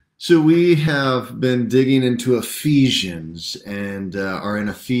So we have been digging into Ephesians and are in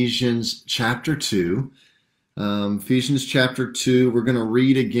Ephesians chapter 2. Ephesians chapter 2, we're going to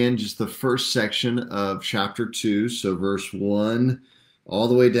read again just the first section of chapter 2, so verse 1 all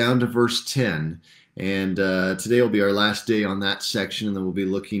the way down to verse 10. And today will be our last day on that section, and then we'll be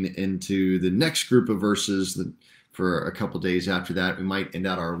looking into the next group of verses for a couple days after that. We might end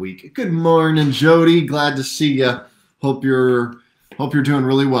out our week. Good morning, Jody. Glad to see you. Hope you're doing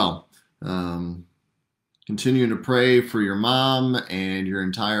really well. Continuing to pray for your mom and your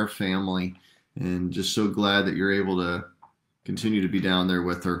entire family, and just so glad that you're able to continue to be down there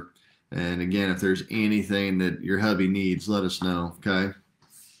with her. And again, if there's anything that your hubby needs, let us know, okay?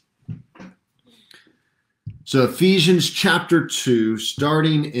 So Ephesians chapter 2,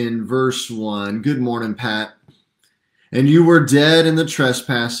 starting in verse 1. Good morning, Pat. And you were dead in the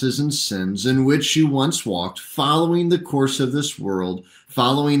trespasses and sins in which you once walked, following the course of this world,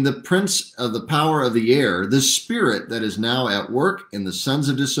 following the prince of the power of the air, the spirit that is now at work in the sons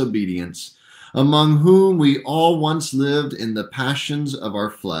of disobedience, among whom we all once lived in the passions of our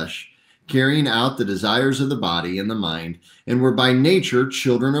flesh, carrying out the desires of the body and the mind, and were by nature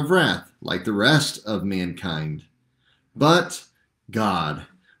children of wrath, like the rest of mankind. But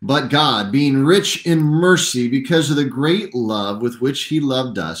God, being rich in mercy because of the great love with which he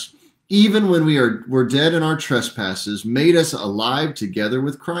loved us, even when we were dead in our trespasses, made us alive together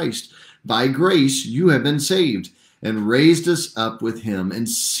with Christ. By grace you have been saved, and raised us up with him, and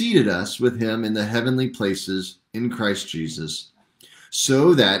seated us with him in the heavenly places in Christ Jesus,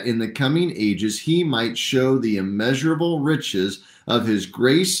 so that in the coming ages he might show the immeasurable riches of his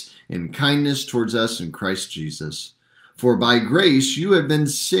grace and kindness towards us in Christ Jesus. For by grace you have been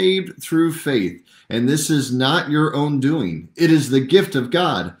saved through faith, and this is not your own doing. It is the gift of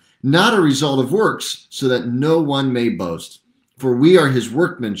God, not a result of works, so that no one may boast. For we are his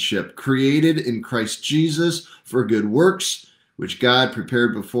workmanship, created in Christ Jesus for good works, which God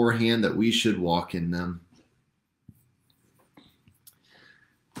prepared beforehand that we should walk in them.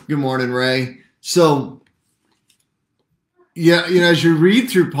 Good morning, Ray. So, yeah, as you read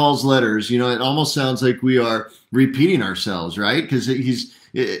through Paul's letters, it almost sounds like we are repeating ourselves, right? Because he's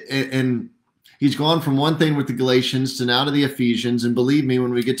gone from one thing with the Galatians to now to the Ephesians, and believe me,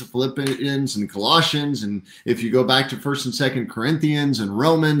 when we get to Philippians and Colossians, and if you go back to 1st and 2nd Corinthians and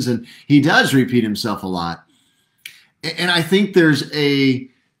Romans, and he does repeat himself a lot. And I think there's a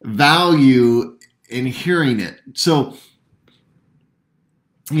value in hearing it. So,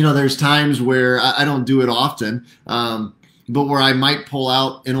 there's times where I don't do it often, but where I might pull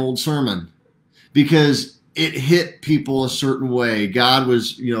out an old sermon because it hit people a certain way. God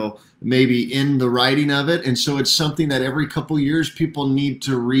was, maybe in the writing of it. And so it's something that every couple years people need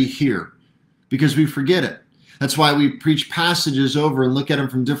to rehear because we forget it. That's why we preach passages over and look at them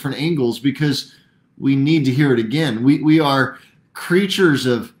from different angles, because we need to hear it again. We are creatures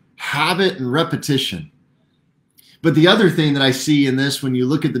of habit and repetition. But the other thing that I see in this, when you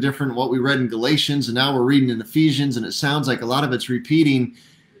look at the different, what we read in Galatians, and now we're reading in Ephesians, and it sounds like a lot of it's repeating,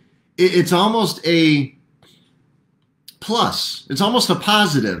 it's almost a plus. It's almost a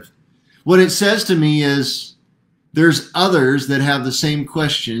positive. What it says to me is there's others that have the same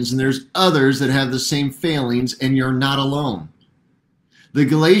questions, and there's others that have the same failings, and you're not alone. The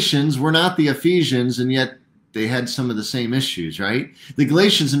Galatians were not the Ephesians, and yet they had some of the same issues, right? The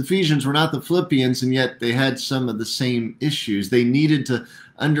Galatians and Ephesians were not the Philippians, and yet they had some of the same issues. They needed to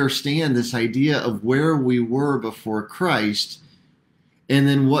understand this idea of where we were before Christ, and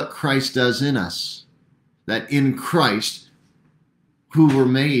then what Christ does in us. That in Christ, who we're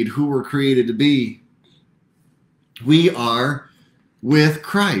made, who we're created to be, we are with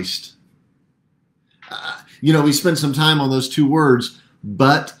Christ. We spent some time on those two words,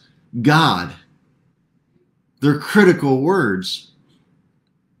 but God. They're critical words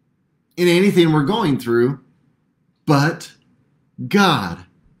in anything we're going through, but God.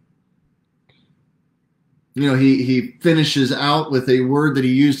 He finishes out with a word that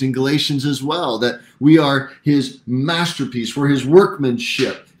he used in Galatians as well, that we are his masterpiece, we're his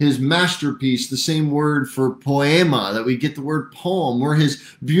workmanship, his masterpiece, the same word for poema, that we get the word poem, we're his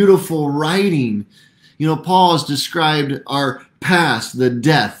beautiful writing. Paul has described our past, the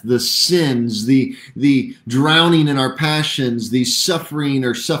death, the sins, the drowning in our passions, the suffering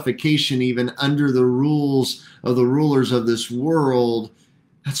or suffocation even under the rules of the rulers of this world.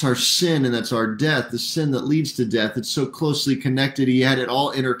 That's our sin, and that's our death, the sin that leads to death. It's so closely connected. He had it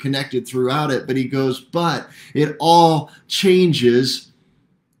all interconnected throughout it, but he goes, but it all changes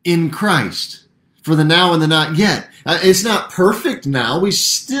in Christ for the now and the not yet. It's not perfect now. We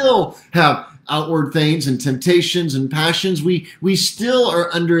still have outward things and temptations and passions, we still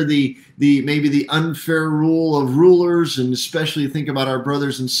are under the maybe the unfair rule of rulers, and especially think about our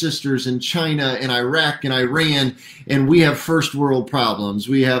brothers and sisters in China and Iraq and Iran, and we have first world problems.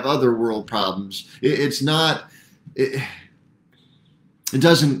 We have other world problems. It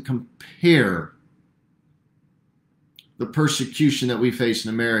doesn't compare. The persecution that we face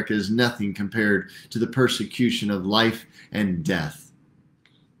in America is nothing compared to the persecution of life and death.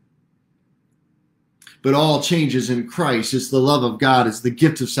 But all changes in Christ. It's the love of God. It's the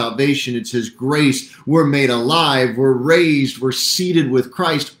gift of salvation. It's His grace. We're made alive. We're raised. We're seated with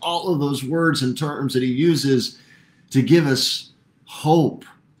Christ. All of those words and terms that He uses to give us hope.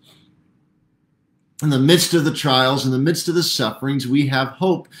 In the midst of the trials, in the midst of the sufferings, we have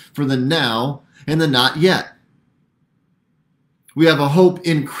hope for the now and the not yet. We have a hope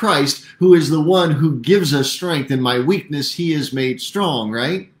in Christ, who is the one who gives us strength. In my weakness, He is made strong,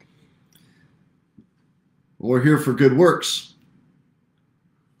 right? We're here for good works.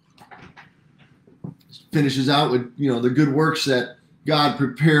 Finishes out with, the good works that God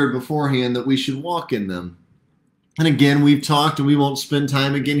prepared beforehand that we should walk in them. And again, we've talked, and we won't spend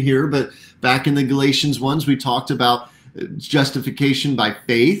time again here, but back in the Galatians ones, we talked about justification by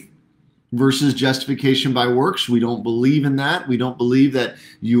faith versus justification by works. We don't believe in that. We don't believe that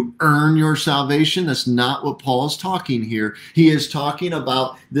you earn your salvation. That's not what Paul is talking here. He is talking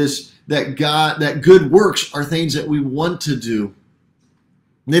about this, that good works are things that we want to do.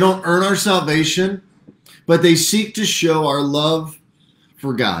 They don't earn our salvation, but they seek to show our love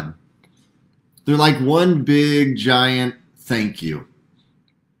for God. They're like one big, giant thank you.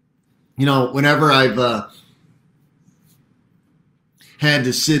 Whenever I've had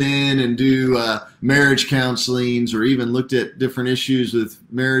to sit in and do marriage counselings, or even looked at different issues with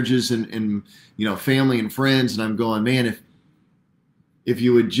marriages and family and friends, and I'm going, man, if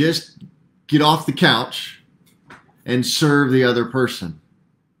you would just get off the couch and serve the other person,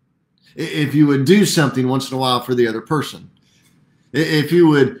 if you would do something once in a while for the other person, if you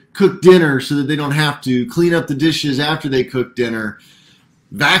would cook dinner so that they don't have to clean up the dishes after they cook dinner,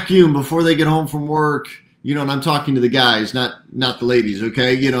 vacuum before they get home from work. And I'm talking to the guys, not the ladies,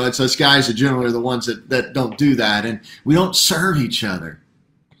 okay? It's us guys that generally are the ones that don't do that. And we don't serve each other.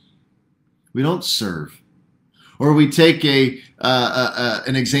 We don't serve. Or we take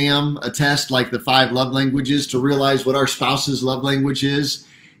an exam, a test like the 5 love languages to realize what our spouse's love language is.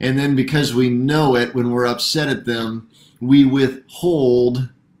 And then because we know it, when we're upset at them, we withhold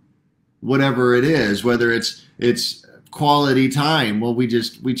whatever it is, whether it's quality time. Well, we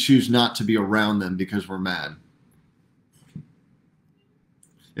choose not to be around them because we're mad.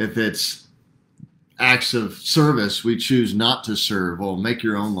 If it's acts of service, we choose not to serve. Well, make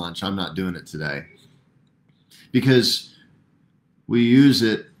your own lunch. I'm not doing it today. Because we use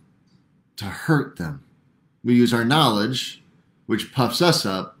it to hurt them. We use our knowledge, which puffs us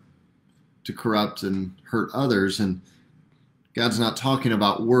up, to corrupt and hurt others. And God's not talking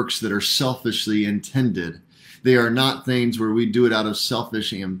about works that are selfishly intended. They are not things where we do it out of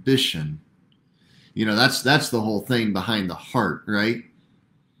selfish ambition. That's the whole thing behind the heart, right?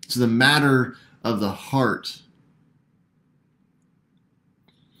 It's the matter of the heart.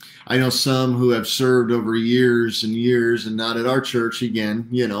 I know some who have served over years and years, and not at our church again,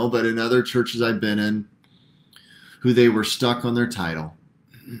 but in other churches I've been in, who they were stuck on their title.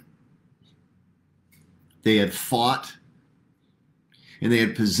 They had fought and they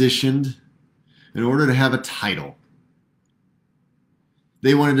had positioned in order to have a title.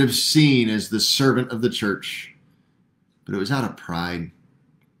 They wanted to be seen as the servant of the church, but it was out of pride.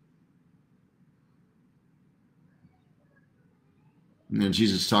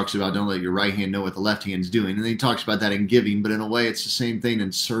 Jesus talks about don't let your right hand know what the left hand's doing. And then he talks about that in giving, but in a way it's the same thing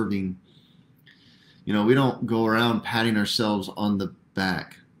in serving. We don't go around patting ourselves on the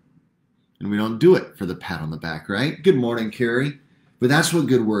back. And we don't do it for the pat on the back, right? Good morning, Carrie. But that's what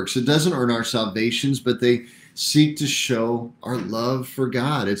good works. It doesn't earn our salvations, but they seek to show our love for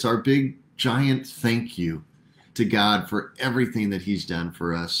God. It's our big, giant thank you to God for everything that He's done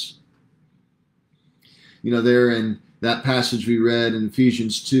for us. There in that passage we read in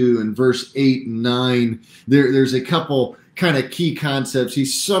Ephesians 2 and verse 8 and 9, there's a couple kind of key concepts. He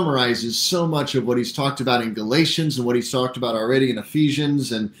summarizes so much of what he's talked about in Galatians and what he's talked about already in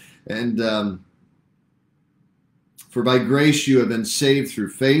Ephesians. And for by grace you have been saved through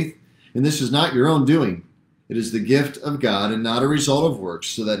faith, and this is not your own doing. It is the gift of God and not a result of works,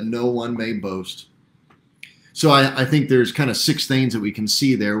 so that no one may boast. So I think there's kind of 6 things that we can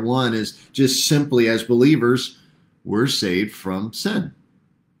see there. One is just simply as believers, we're saved from sin.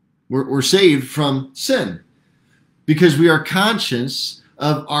 We're saved from sin because we are conscious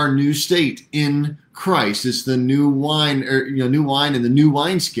of our new state in Christ. It's the new wine, or new wine and the new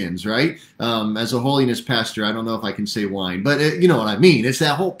wineskins, right? As a holiness pastor, I don't know if I can say wine, but you know what I mean. It's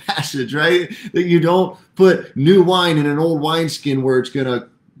that whole passage, right? That you don't put new wine in an old wineskin where it's going to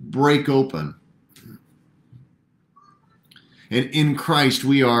break open. And in Christ,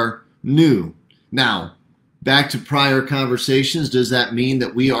 we are new. Now, back to prior conversations, does that mean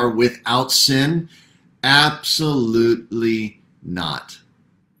that we are without sin? Absolutely not.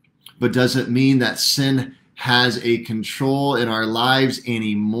 But does it mean that sin has a control in our lives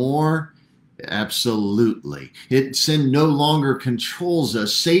anymore? Absolutely. Sin no longer controls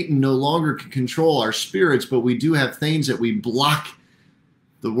us. Satan no longer can control our spirits, but we do have things that we block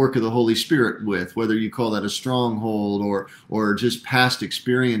the work of the Holy Spirit with, whether you call that a stronghold or just past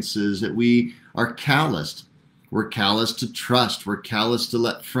experiences, that we are calloused. We're calloused to trust. We're calloused to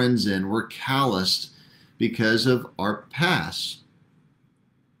let friends in. We're calloused because of our past.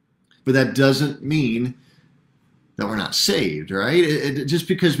 But that doesn't mean that we're not saved, right? Just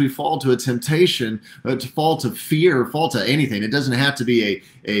because we fall to a temptation, to fall to fear, fall to anything, it doesn't have to be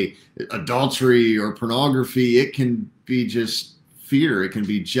a adultery or pornography. It can be just fear. It can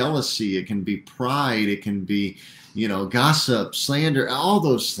be jealousy. It can be pride. It can be, gossip, slander, all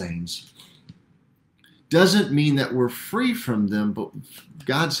those things. Doesn't mean that we're free from them, but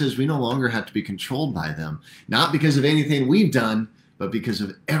God says we no longer have to be controlled by them. Not because of anything we've done, but because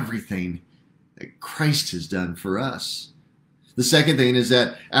of everything that Christ has done for us. The second thing is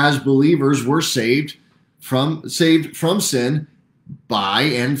that as believers, we're saved from sin by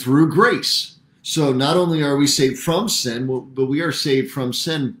and through grace. So not only are we saved from sin, but we are saved from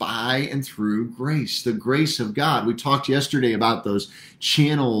sin by and through grace, the grace of God. We talked yesterday about those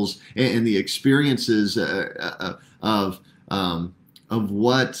channels and the experiences of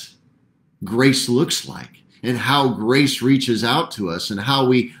what grace looks like, and how grace reaches out to us, and how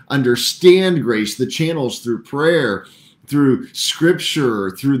we understand grace, the channels through prayer, through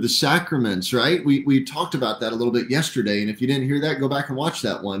scripture, through the sacraments, right? We talked about that a little bit yesterday, and if you didn't hear that, go back and watch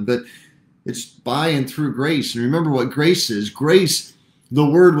that one. But it's by and through grace. And remember what grace is. Grace, the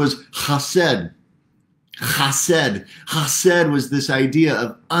word was chesed. Chesed. Chesed was this idea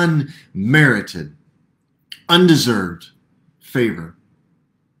of unmerited, undeserved favor.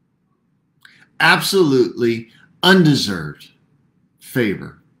 Absolutely undeserved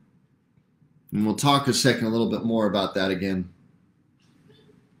favor. And we'll talk a little bit more about that again.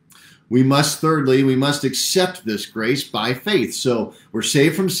 Thirdly, we must accept this grace by faith. So we're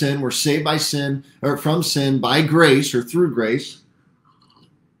saved from sin. We're saved by sin, or from sin by grace, or through grace.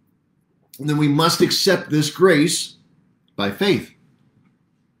 And then we must accept this grace by faith.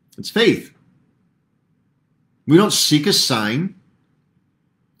 It's faith. We don't seek a sign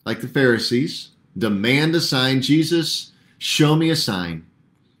like the Pharisees. Demand a sign. Jesus, show me a sign.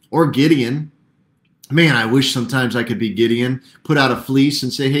 Or Gideon. Man, I wish sometimes I could be Gideon. Put out a fleece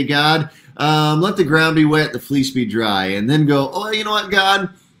and say, hey, God, let the ground be wet, the fleece be dry. And then go, oh, you know what, God?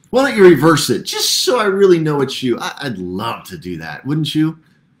 Why don't you reverse it? Just so I really know it's you. I'd love to do that, wouldn't you?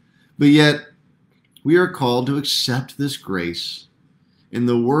 But yet, we are called to accept this grace in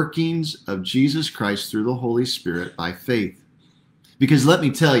the workings of Jesus Christ through the Holy Spirit by faith. Because let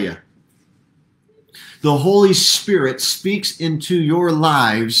me tell you, the Holy Spirit speaks into your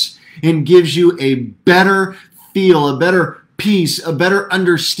lives and gives you a better feel, a better peace, a better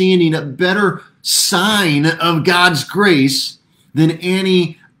understanding, a better sign of God's grace than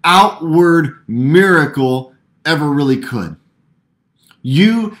any outward miracle ever really could.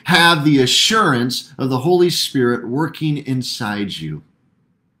 You have the assurance of the Holy Spirit working inside you.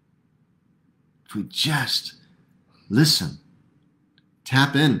 If we just listen,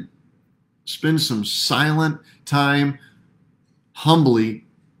 tap in, spend some silent time humbly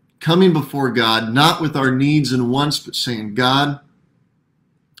coming before God, not with our needs and wants, but saying, God,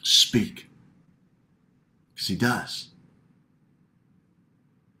 speak. Because he does.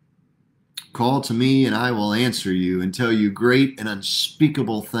 Call to me and I will answer you and tell you great and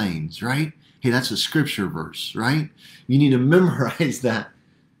unspeakable things, right? Hey, that's a scripture verse, right? You need to memorize that.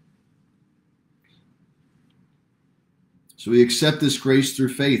 So we accept this grace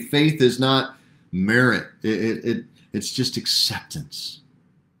through faith. Faith is not merit. It's just acceptance.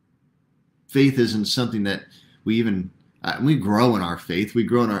 Faith isn't something that we grow in our faith. We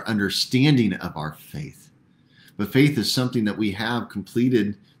grow in our understanding of our faith. But faith is something that we have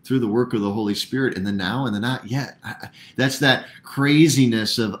completed through the work of the Holy Spirit in the now and the not yet. That's that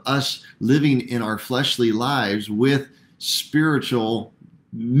craziness of us living in our fleshly lives with spiritual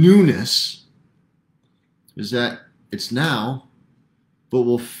newness, is that it's now, but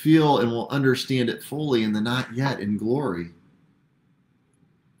we'll feel and we'll understand it fully in the not yet in glory.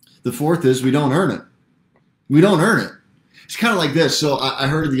 The fourth is we don't earn it. We don't earn it. It's kind of like this. So I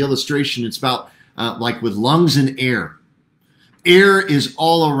heard of the illustration. It's about like with lungs and air. Air is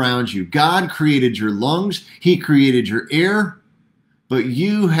all around you. God created your lungs. He created your air. But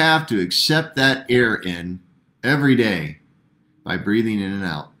you have to accept that air in every day by breathing in and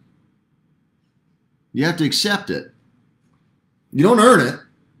out. You have to accept it. You don't earn it.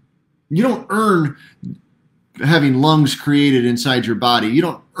 You don't earn having lungs created inside your body. You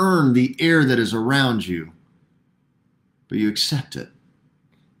don't earn the air that is around you. But you accept it.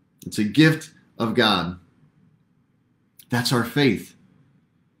 It's a gift of God. That's our faith.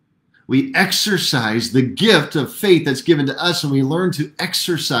 We exercise the gift of faith that's given to us, and we learn to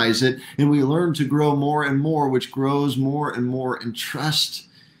exercise it, and we learn to grow more and more, which grows more and more in trust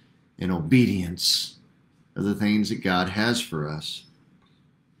and obedience of the things that God has for us.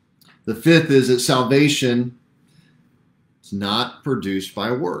 The fifth is that salvation is not produced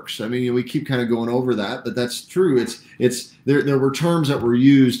by works. I mean, we keep kind of going over that, but that's true. There were terms that were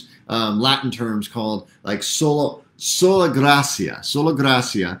used, Latin terms called like sola gratia. Sola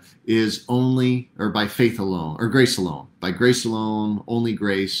gratia is only, or by faith alone, or grace alone. By grace alone, only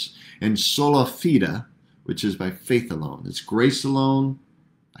grace. And sola fide, which is by faith alone. It's grace alone,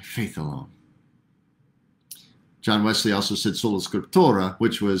 by faith alone. John Wesley also said sola scriptura,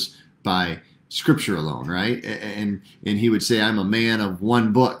 which was by Scripture alone, right? And he would say, I'm a man of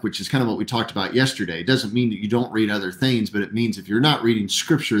one book, which is kind of what we talked about yesterday. It doesn't mean that you don't read other things, but it means if you're not reading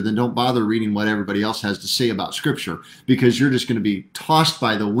Scripture, then don't bother reading what everybody else has to say about Scripture, because you're just going to be tossed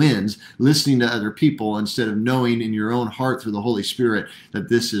by the winds, listening to other people instead of knowing in your own heart through the Holy Spirit that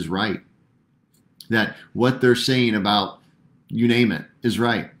this is right. That what they're saying about, you name it, is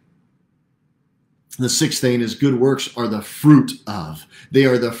right. The sixth thing is good works are the fruit of. They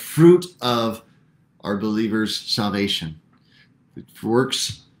are the fruit of our believers' salvation. The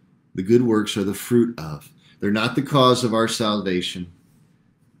good works are the fruit of. They're not the cause of our salvation.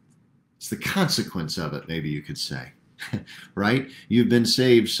 It's the consequence of it, maybe you could say. Right? You've been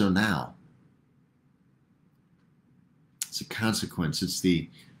saved, so now. It's a consequence. It's the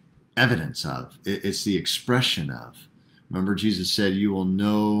evidence of. It's the expression of. Remember, Jesus said, you will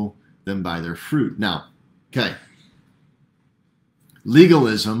know them by their fruit. Now, okay.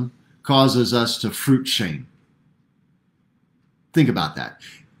 Legalism causes us to fruit shame. Think about that.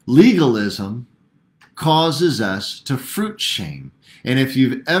 Legalism causes us to fruit shame. And if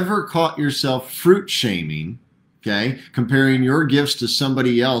you've ever caught yourself fruit shaming, okay, comparing your gifts to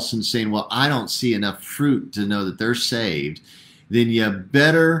somebody else and saying, well, I don't see enough fruit to know that they're saved, then you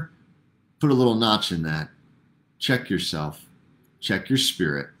better put a little notch in that. Check yourself. Check your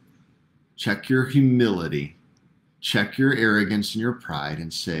spirit. Check your humility, check your arrogance and your pride,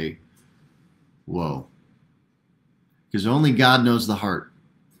 and say, whoa. Because only God knows the heart.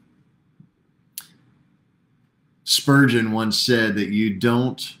 Spurgeon once said that you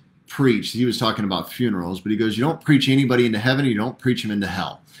don't preach. He was talking about funerals, but he goes, you don't preach anybody into heaven, you don't preach them into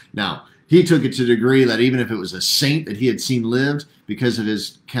hell. Now, he took it to the degree that even if it was a saint that he had seen lived, because of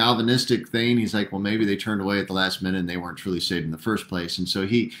his Calvinistic thing, he's like, well, maybe they turned away at the last minute and they weren't truly saved in the first place. And so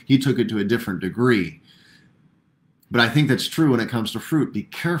he took it to a different degree. But I think that's true when it comes to fruit. Be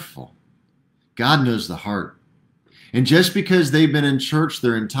careful. God knows the heart. And just because they've been in church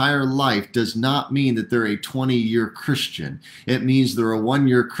their entire life does not mean that they're a 20-year Christian. It means they're a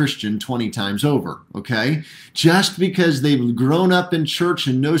 1-year Christian 20 times over, okay? Just because they've grown up in church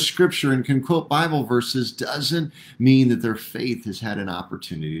and know Scripture and can quote Bible verses doesn't mean that their faith has had an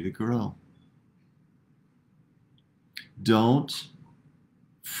opportunity to grow. Don't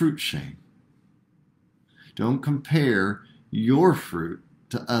fruit shame. Don't compare your fruit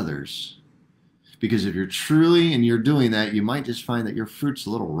to others. Because if you're truly and you're doing that, you might just find that your fruit's a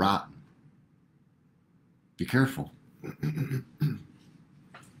little rotten. Be careful.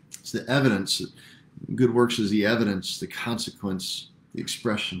 It's the evidence. Good works is the evidence, the consequence, the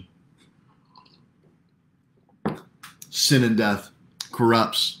expression. Sin and death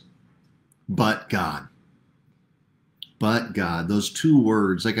corrupts, but God. But God. Those two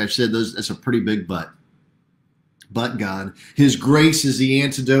words, like I've said, that's a pretty big but. But God. His grace is the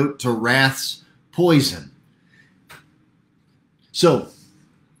antidote to wrath's poison. So,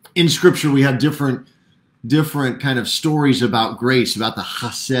 in Scripture, we have different kind of stories about grace, about the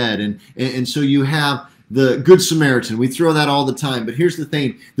chesed, and so you have the Good Samaritan. We throw that all the time, but here's the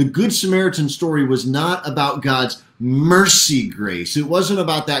thing. The Good Samaritan story was not about God's mercy grace. It wasn't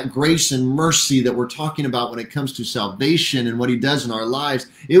about that grace and mercy that we're talking about when it comes to salvation and what he does in our lives.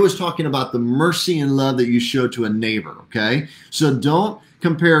 It was talking about the mercy and love that you show to a neighbor, okay? So don't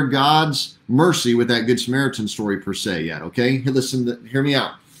compare God's mercy with that Good Samaritan story per se yet, okay? Listen, hear me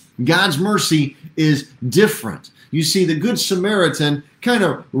out. God's mercy is different. You see, the Good Samaritan kind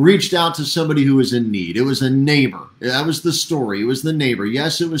of reached out to somebody who was in need. It was a neighbor. That was the story. It was the neighbor.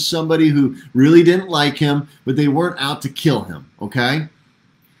 Yes, it was somebody who really didn't like him, but they weren't out to kill him, okay?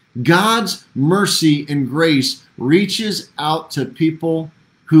 God's mercy and grace reaches out to people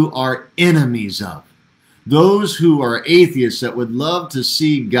who are enemies of, those who are atheists that would love to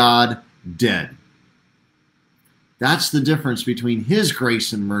see God dead. That's the difference between his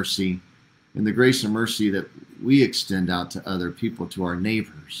grace and mercy and the grace and mercy that we extend out to other people, to our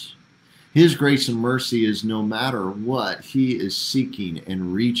neighbors. His grace and mercy is no matter what, he is seeking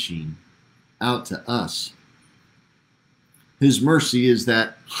and reaching out to us. His mercy is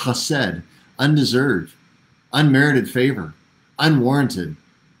that chesed, undeserved, unmerited favor, unwarranted.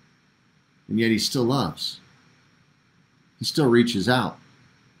 And yet he still loves. He still reaches out.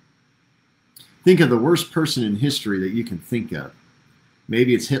 Think of the worst person in history that you can think of.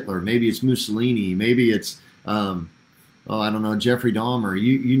 Maybe it's Hitler. Maybe it's Mussolini. Maybe it's, I don't know, Jeffrey Dahmer.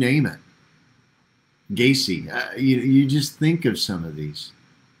 You name it. Gacy. You just think of some of these.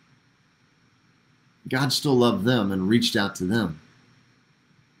 God still loved them and reached out to them.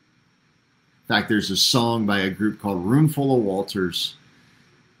 In fact, there's a song by a group called Roomful of Walters.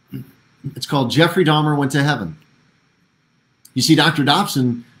 It's called Jeffrey Dahmer Went to Heaven. You see, Dr.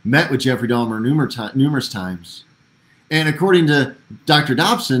 Dobson met with Jeffrey Dahmer numerous times. And according to Dr.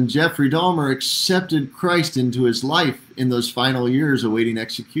 Dobson, Jeffrey Dahmer accepted Christ into his life in those final years awaiting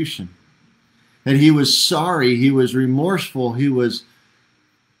execution. And he was sorry, he was remorseful, he was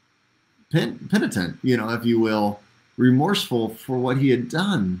penitent, if you will, remorseful for what he had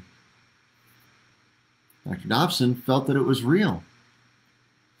done. Dr. Dobson felt that it was real.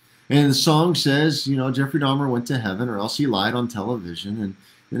 And the song says, Jeffrey Dahmer went to heaven, or else he lied on television. And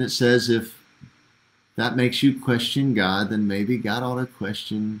then it says, if that makes you question God, then maybe God ought to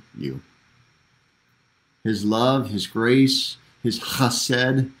question you. His love, his grace, his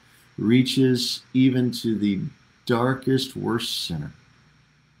chesed reaches even to the darkest, worst sinner.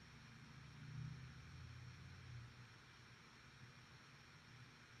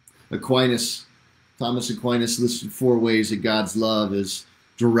 Thomas Aquinas listed 4 ways that God's love is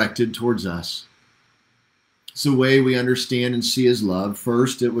directed towards us. It's the way we understand and see his love.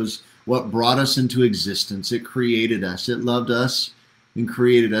 First, it was what brought us into existence. It created us. It loved us and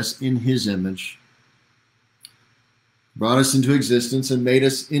created us in his image. Brought us into existence and made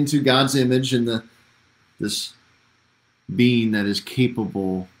us into God's image and this being that is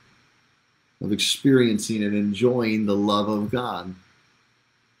capable of experiencing and enjoying the love of God.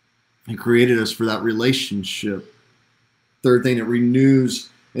 He created us for that relationship. Third thing, it renews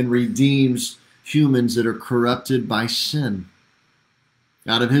and redeems humans that are corrupted by sin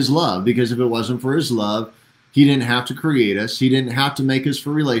out of his love. Because if it wasn't for his love, he didn't have to create us. He didn't have to make us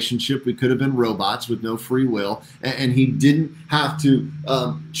for relationship. We could have been robots with no free will. And he didn't have to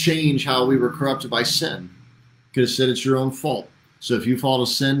change how we were corrupted by sin. He could have said it's your own fault. So if you fall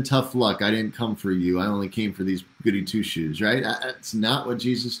to sin, tough luck. I didn't come for you. I only came for these goody two-shoes, right? That's not what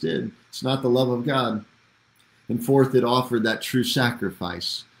Jesus did. It's not the love of God. And fourth, it offered that true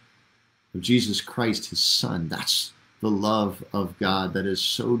sacrifice of Jesus Christ, his son. That's the love of God that is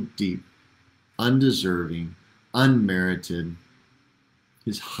so deep, undeserving, unmerited.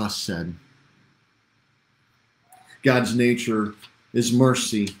 His chesed. God's nature is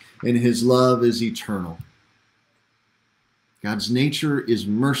mercy, and his love is eternal. God's nature is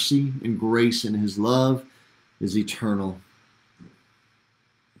mercy and grace, and his love is eternal.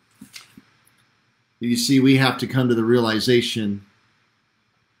 You see, we have to come to the realization,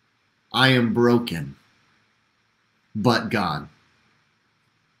 I am broken, but God.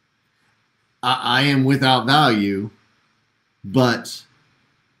 I am without value, but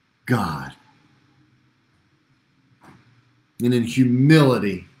God. And in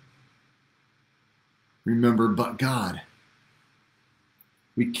humility, remember, but God.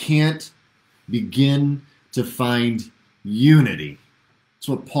 We can't begin to find unity. That's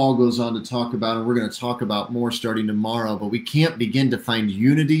what Paul goes on to talk about, and we're going to talk about more starting tomorrow. But we can't begin to find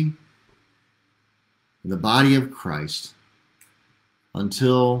unity in the body of Christ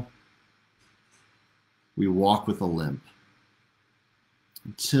until we walk with a limp,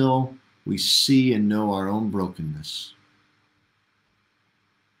 until we see and know our own brokenness.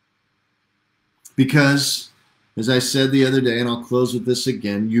 Because, as I said the other day, and I'll close with this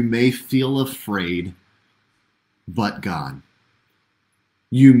again, you may feel afraid, but God.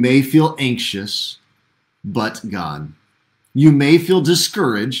 You may feel anxious, but God. You may feel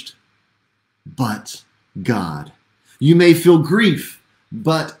discouraged, but God. You may feel grief,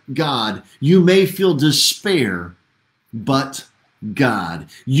 but God. You may feel despair, but God.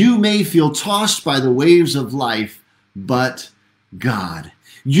 You may feel tossed by the waves of life, but God.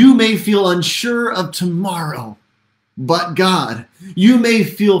 You may feel unsure of tomorrow, but God. You may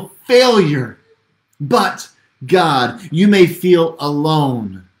feel failure, but God. You may feel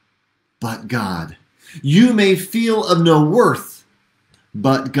alone, but God. You may feel of no worth,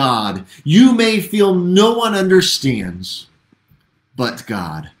 but God. You may feel no one understands, but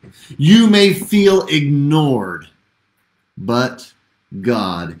God. You may feel ignored, but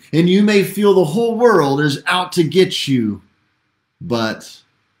God. And you may feel the whole world is out to get you, but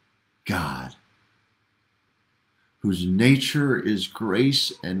God, whose nature is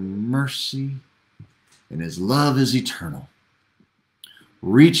grace and mercy, and his love is eternal,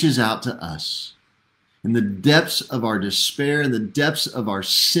 reaches out to us in the depths of our despair, in the depths of our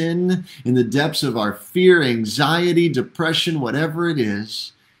sin, in the depths of our fear, anxiety, depression, whatever it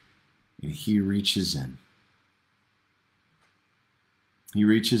is, and he reaches in. He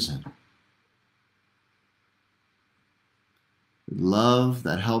reaches in. Love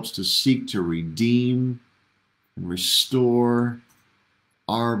that helps to seek to redeem and restore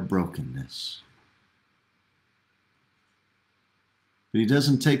our brokenness. But he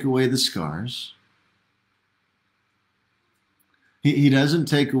doesn't take away the scars. He doesn't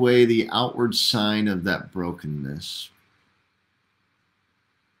take away the outward sign of that brokenness.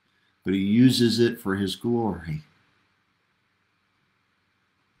 But he uses it for his glory.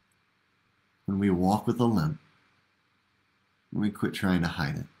 When we walk with a limp, when we quit trying to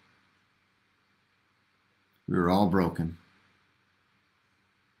hide it. We were all broken.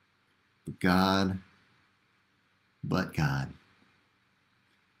 But God can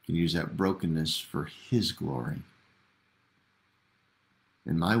use that brokenness for his glory.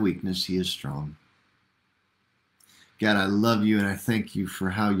 In my weakness, he is strong. God, I love you and I thank you for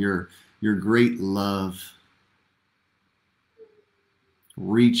how your great love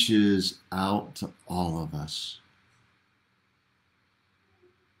reaches out to all of us.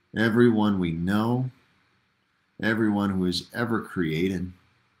 Everyone we know, everyone who is ever created.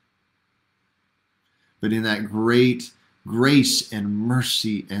 But in that great grace and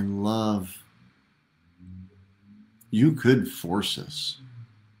mercy and love, you could force us.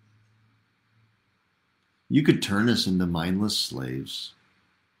 You could turn us into mindless slaves.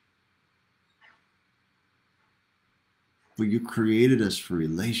 But you created us for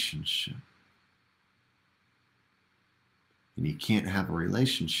relationship. And you can't have a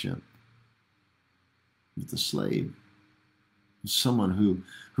relationship with a slave. Someone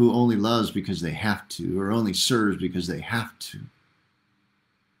who only loves because they have to, or only serves because they have to.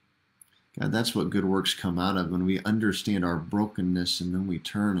 God, that's what good works come out of, when we understand our brokenness and then we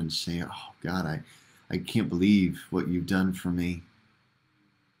turn and say, oh God, I can't believe what you've done for me.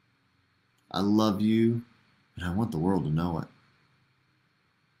 I love you and I want the world to know it.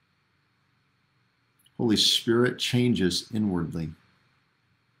 Holy Spirit, change us inwardly.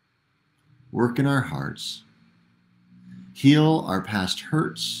 Work in our hearts. Heal our past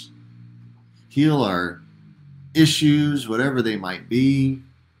hurts. Heal our issues, whatever they might be,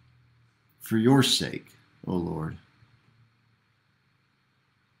 for your sake, O Lord.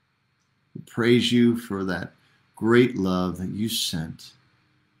 We praise you for that great love that you sent,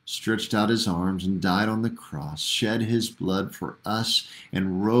 stretched out his arms and died on the cross, shed his blood for us,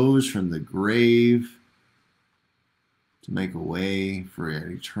 and rose from the grave to make a way for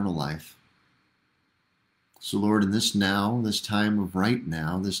eternal life. So Lord, in this now, this time of right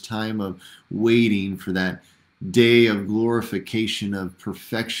now, this time of waiting for that day of glorification, of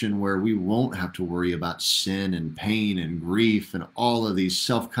perfection, where we won't have to worry about sin and pain and grief and all of these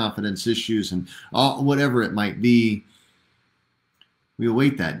self-confidence issues and whatever it might be, we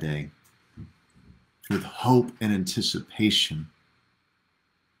await that day with hope and anticipation.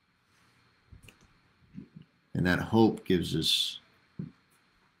 And that hope gives us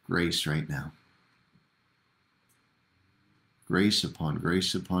grace right now. Grace upon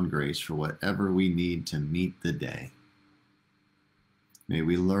grace upon grace for whatever we need to meet the day. May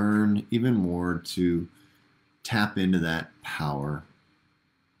we learn even more to tap into that power,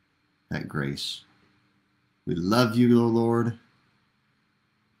 that grace. We love you, O Lord.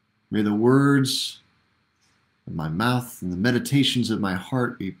 May the words of my mouth and the meditations of my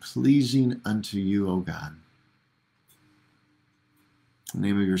heart be pleasing unto you, O God. In the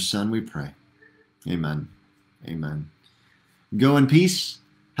name of your Son we pray. Amen. Amen. Go in peace.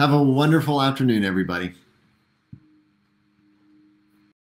 Have a wonderful afternoon, everybody.